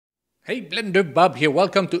Hey, Blender Bob here.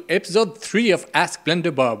 Welcome to episode 3 of Ask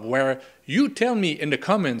Blender Bob, where you tell me in the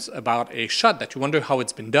comments about a shot that you wonder how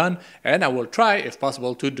it's been done, and I will try, if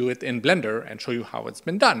possible, to do it in Blender and show you how it's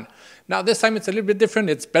been done. Now, this time it's a little bit different.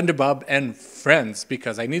 It's Blender Bob and friends,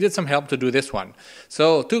 because I needed some help to do this one.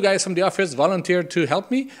 So, 2 guys from the office volunteered to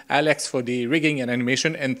help me, Alex for the rigging and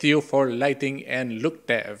animation, and Theo for lighting and look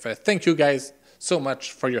dev. Thank you guys so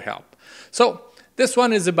much for your help. So, this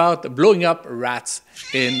one is about blowing up rats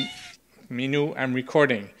in... Me knew I'm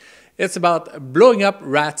recording. It's about blowing up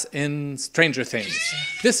rats in Stranger Things.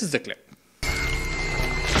 This is the clip.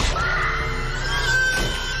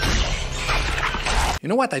 You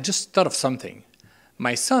know what? I just thought of something.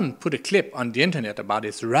 My son put a clip on the internet about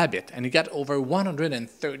his rabbit and he got over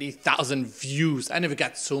 130,000 views. I never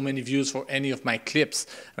got so many views for any of my clips.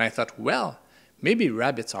 And I thought, well, maybe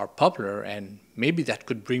rabbits are popular and maybe that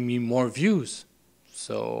could bring me more views.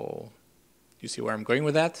 So, you see where I'm going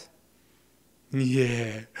with that?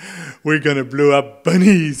 Yeah, we're gonna blow up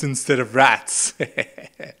bunnies instead of rats.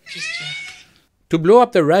 To blow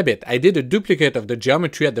up the rabbit, I did a duplicate of the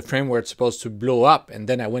geometry at the frame where it's supposed to blow up, and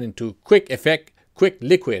then I went into Quick Effect, Quick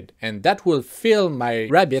Liquid, and that will fill my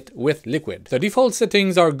rabbit with liquid. The default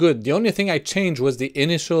settings are good. The only thing I changed was the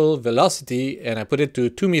initial velocity, and I put it to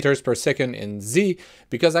 2 meters per second in Z,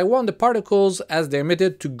 because I want the particles as they're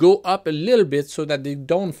emitted to go up a little bit so that they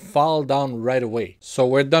don't fall down right away. So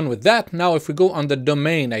we're done with that. Now if we go on the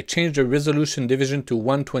domain, I changed the resolution division to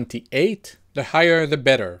 128. The higher the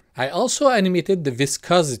better. I also animated the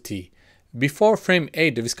viscosity. Before frame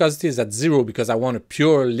 8, the viscosity is at 0 because I want a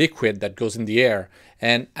pure liquid that goes in the air.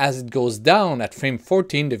 And as it goes down at frame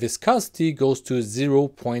 14, the viscosity goes to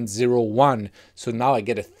 0.01. So now I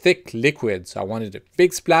get a thick liquid. So I wanted a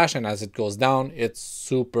big splash, and as it goes down, it's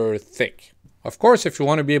super thick. Of course, if you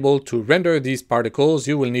want to be able to render these particles,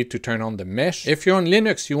 you will need to turn on the mesh. If you're on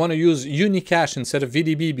Linux, you want to use Unicache instead of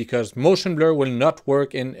VDB because motion blur will not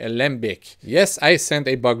work in Alembic. Yes, I sent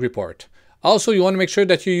a bug report. Also, you want to make sure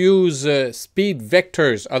that you use speed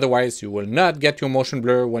vectors, otherwise you will not get your motion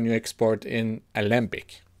blur when you export in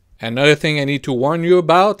Alembic. Another thing I need to warn you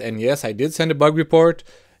about, and yes, I did send a bug report,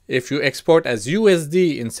 if you export as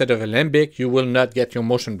USD instead of Alembic, you will not get your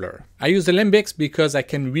motion blur. I use Alembics because I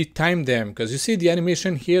can retime them, because you see the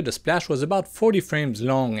animation here, the splash was about 40 frames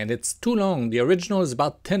long, and it's too long. The original is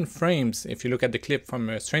about 10 frames if you look at the clip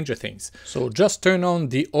from Stranger Things. So just turn on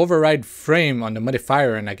the override frame on the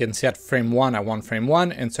modifier, and I can see at frame 1 I want frame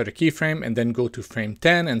 1, insert a keyframe, and then go to frame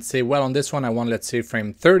 10 and say, well, on this one I want, let's say,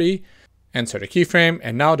 frame 30, insert a keyframe,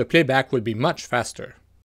 and now the playback will be much faster.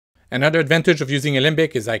 Another advantage of using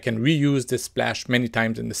Alembic is I can reuse this splash many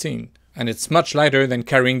times in the scene, and it's much lighter than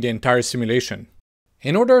carrying the entire simulation.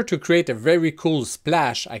 In order to create a very cool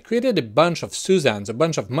splash, I created a bunch of Susans, a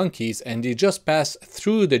bunch of monkeys, and they just pass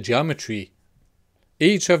through the geometry.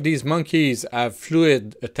 Each of these monkeys have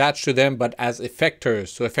fluid attached to them, but as effectors,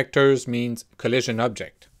 so effectors means collision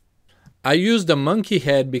object. I use the monkey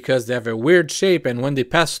head because they have a weird shape, and when they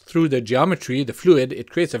pass through the geometry, the fluid,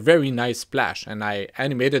 it creates a very nice splash, and I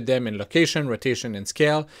animated them in location, rotation, and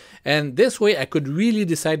scale, and this way I could really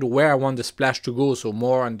decide where I want the splash to go, so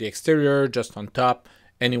more on the exterior, just on top,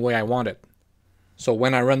 any way I want it. So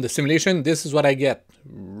when I run the simulation, this is what I get.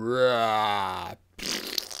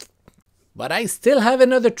 But I still have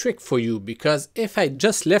another trick for you, because if I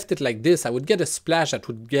just left it like this, I would get a splash that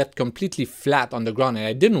would get completely flat on the ground, and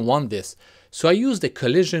I didn't want this. So I used a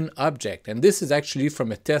collision object, and this is actually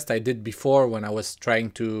from a test I did before when I was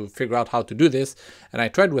trying to figure out how to do this, and I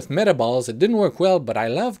tried with metaballs. It didn't work well, but I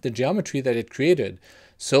loved the geometry that it created.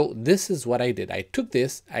 So this is what I did. I took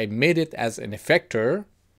this, I made it as an effector,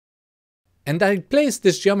 and I placed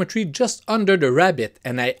this geometry just under the rabbit,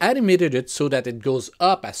 and I animated it so that it goes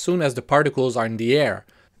up as soon as the particles are in the air.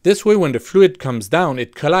 This way, when the fluid comes down,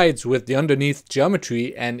 it collides with the underneath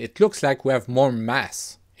geometry and it looks like we have more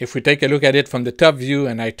mass. If we take a look at it from the top view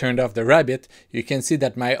and I turned off the rabbit, you can see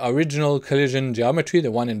that my original collision geometry, the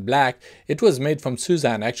one in black, it was made from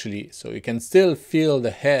Susan actually, so you can still feel the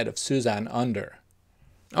head of Susan under.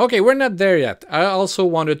 Okay, we're not there yet. I also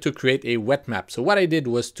wanted to create a wet map. So what I did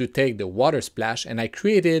was to take the water splash and I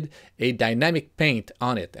created a dynamic paint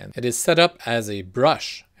on it. And it is set up as a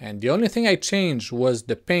brush. And the only thing I changed was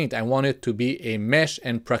the paint. I wanted to be a mesh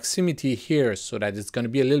and proximity here so that it's going to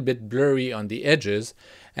be a little bit blurry on the edges.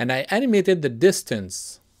 And I animated the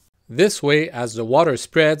distance. This way, as the water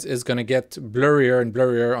spreads, it's going to get blurrier and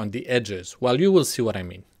blurrier on the edges. Well, you will see what I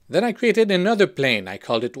mean. Then I created another plane. I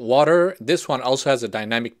called it water. This one also has a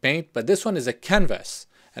dynamic paint, but this one is a canvas.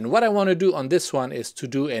 And what I want to do on this one is to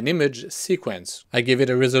do an image sequence. I give it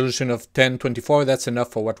a resolution of 1024, that's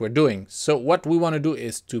enough for what we're doing. So what we want to do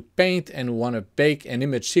is to paint and we want to bake an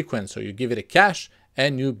image sequence. So you give it a cache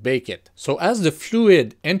and you bake it. So as the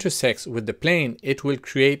fluid intersects with the plane, it will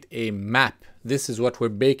create a map. This is what we're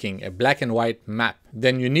baking, a black and white map.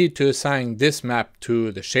 Then you need to assign this map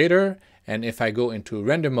to the shader. And if I go into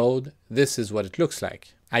render mode, this is what it looks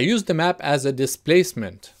like. I use the map as a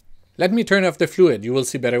displacement. Let me turn off the fluid, you will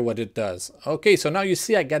see better what it does. Okay, so now you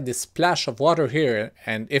see I got this splash of water here,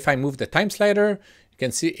 and if I move the time slider, you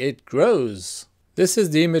can see it grows. This is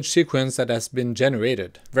the image sequence that has been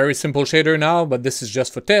generated. Very simple shader now, but this is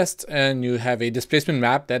just for test, and you have a displacement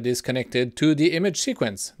map that is connected to the image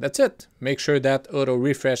sequence. That's it. Make sure that auto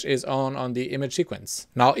refresh is on the image sequence.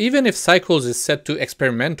 Now, even if cycles is set to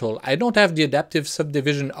experimental, I don't have the adaptive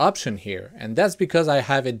subdivision option here, and that's because I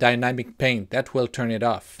have a dynamic paint that will turn it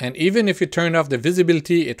off. And even if you turn off the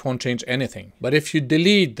visibility, it won't change anything. But if you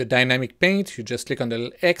delete the dynamic paint, you just click on the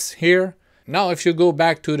little X here. Now if you go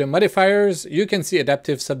back to the modifiers, you can see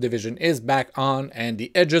adaptive subdivision is back on and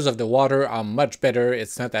the edges of the water are much better.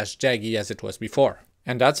 It's not as jaggy as it was before.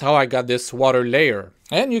 And that's how I got this water layer.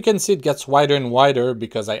 And you can see it gets wider and wider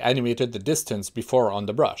because I animated the distance before on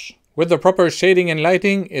the brush. With the proper shading and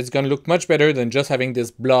lighting, it's going to look much better than just having this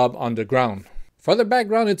blob on the ground. For the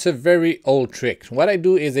background, it's a very old trick. What I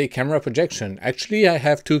do is a camera projection. Actually, I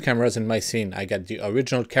have two cameras in my scene. I got the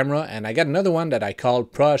original camera and I got another one that I call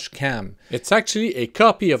Brush Cam. It's actually a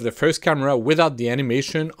copy of the first camera without the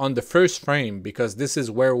animation on the first frame because this is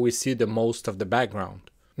where we see the most of the background.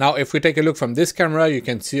 Now, if we take a look from this camera, you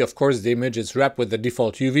can see, of course, the image is wrapped with the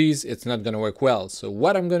default UVs. It's not going to work well. So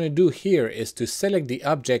what I'm going to do here is to select the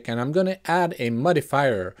object and I'm going to add a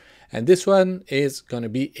modifier. And this one is going to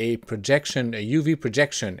be a projection, a UV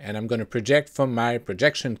projection, and I'm going to project from my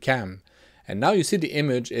projection cam. And now you see the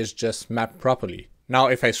image is just mapped properly. Now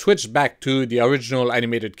if I switch back to the original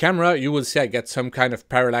animated camera, you will see I get some kind of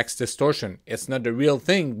parallax distortion. It's not the real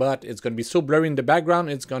thing, but it's going to be so blurry in the background,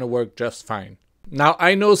 it's going to work just fine. Now,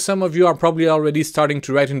 I know some of you are probably already starting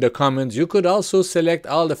to write in the comments, you could also select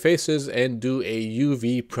all the faces and do a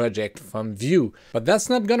UV project from view. But that's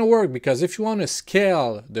not going to work because if you want to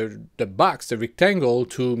scale the box, the rectangle,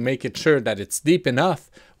 to make it sure that it's deep enough,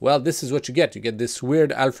 well, this is what you get. You get this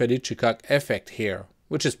weird Alfred Hitchcock effect here,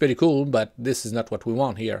 which is pretty cool, but this is not what we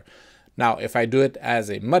want here. Now, if I do it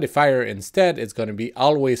as a modifier instead, it's going to be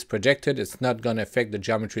always projected. It's not going to affect the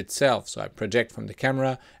geometry itself. So I project from the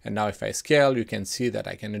camera, and now if I scale, you can see that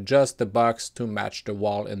I can adjust the box to match the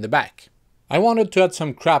wall in the back. I wanted to add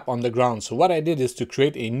some crap on the ground, so what I did is to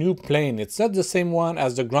create a new plane. It's not the same one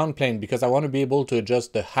as the ground plane because I want to be able to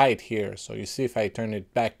adjust the height here. So you see if I turn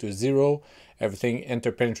it back to 0, everything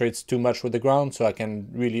interpenetrates too much with the ground, so I can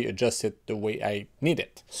really adjust it the way I need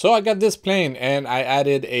it. So I got this plane and I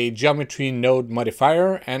added a geometry node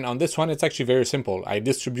modifier, and on this one it's actually very simple. I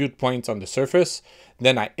distribute points on the surface,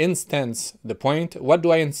 then I instance the point. What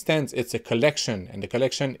do I instance? It's a collection, and the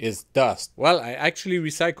collection is dust. Well, I actually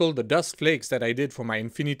recycled the dust flakes that I did for my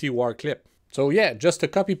Infinity War clip. So yeah, just a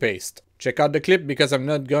copy paste. Check out the clip because I'm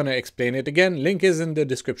not gonna explain it again. Link is in the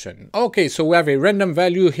description. Okay, so we have a random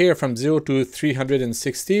value here from 0 to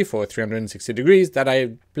 360 for 360 degrees that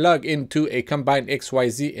I plug into a combined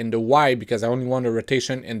XYZ in the Y because I only want a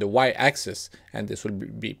rotation in the Y axis, and this will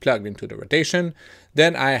be plugged into the rotation.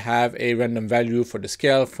 Then I have a random value for the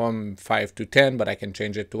scale from 5 to 10, but I can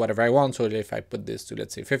change it to whatever I want. So if I put this to,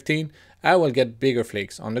 let's say, 15, I will get bigger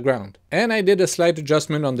flakes on the ground. And I did a slight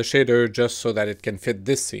adjustment on the shader just so that it can fit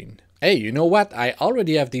this scene. Hey, you know what? I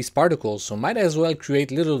already have these particles, so might as well create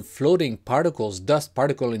little floating particles, dust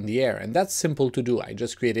particle in the air. And that's simple to do. I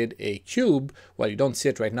just created a cube. Well, you don't see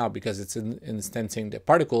it right now because it's instancing the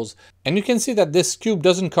particles. And you can see that this cube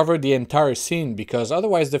doesn't cover the entire scene because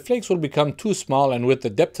otherwise the flakes will become too small, and with the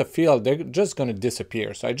depth of field, they're just going to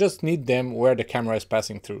disappear. So I just need them where the camera is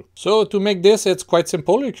passing through. So to make this, it's quite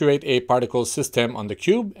simple. You create a particle system on the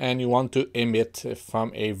cube and you want to emit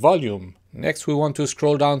from a volume. Next, we want to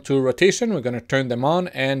scroll down to rotation. We're going to turn them on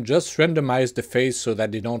and just randomize the phase so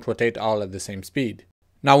that they don't rotate all at the same speed.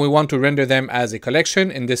 Now we want to render them as a collection.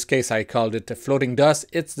 In this case, I called it a floating dust.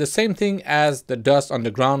 It's the same thing as the dust on the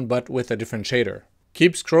ground, but with a different shader.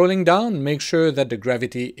 Keep scrolling down, make sure that the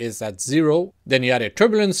gravity is at 0. Then you add a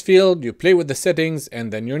turbulence field, you play with the settings,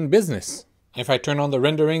 and then you're in business. If I turn on the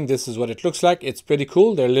rendering, this is what it looks like. It's pretty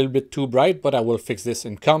cool. They're a little bit too bright, but I will fix this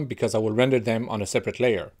in comp because I will render them on a separate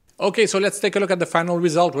layer. Okay, so let's take a look at the final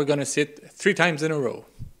result. We're going to sit 3 times in a row.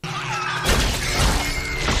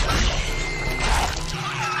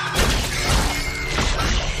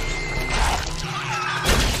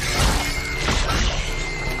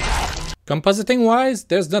 Compositing wise,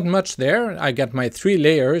 there's not much there. I got my 3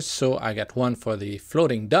 layers, so I got one for the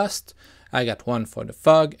floating dust, I got one for the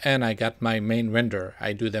fog, and I got my main render.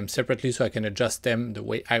 I do them separately so I can adjust them the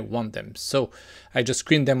way I want them. So I just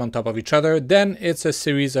screen them on top of each other. Then it's a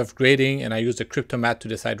series of grading, and I use the cryptomat to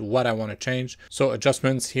decide what I want to change. So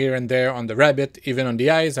adjustments here and there on the rabbit, even on the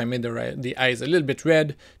eyes. I made the eyes a little bit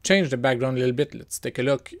red, changed the background a little bit. Let's take a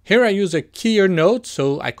look. Here I use a keyer node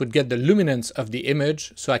so I could get the luminance of the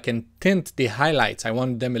image so I can tint the highlights. I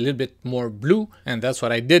wanted them a little bit more blue, and that's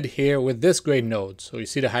what I did here with this grade node. So you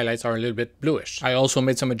see the highlights are a little bit bluish. I also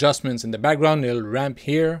made some adjustments in the background, a little ramp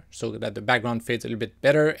here so that the background fades a little bit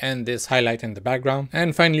better, and this highlight in the background.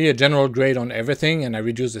 And finally a general grade on everything, and I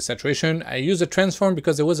reduced the saturation. I used a transform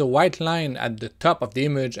because there was a white line at the top of the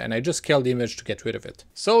image, and I just scaled the image to get rid of it.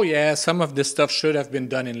 So yeah, some of this stuff should have been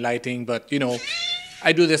done in lighting, but you know,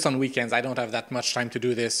 I do this on weekends. I don't have that much time to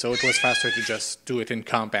do this, so it was faster to just do it in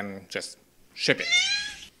comp and just ship it.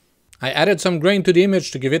 I added some grain to the image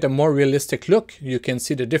to give it a more realistic look. You can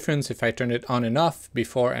see the difference if I turn it on and off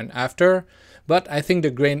before and after. But I think the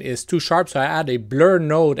grain is too sharp, so I add a blur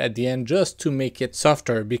node at the end just to make it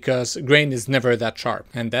softer, because grain is never that sharp.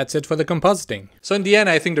 And that's it for the compositing. So in the end,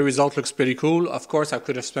 I think the result looks pretty cool. Of course, I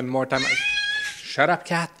could have spent more time... Shut up,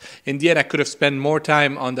 cat. In the end, I could have spent more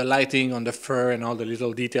time on the lighting, on the fur, and all the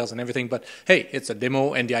little details and everything. But hey, it's a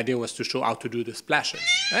demo, and the idea was to show how to do the splashes.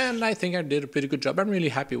 And I think I did a pretty good job. I'm really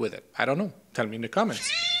happy with it. I don't know. Tell me in the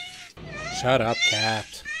comments. Shut up,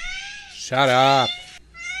 cat. Shut up.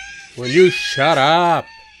 Will you shut up?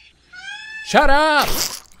 Shut up!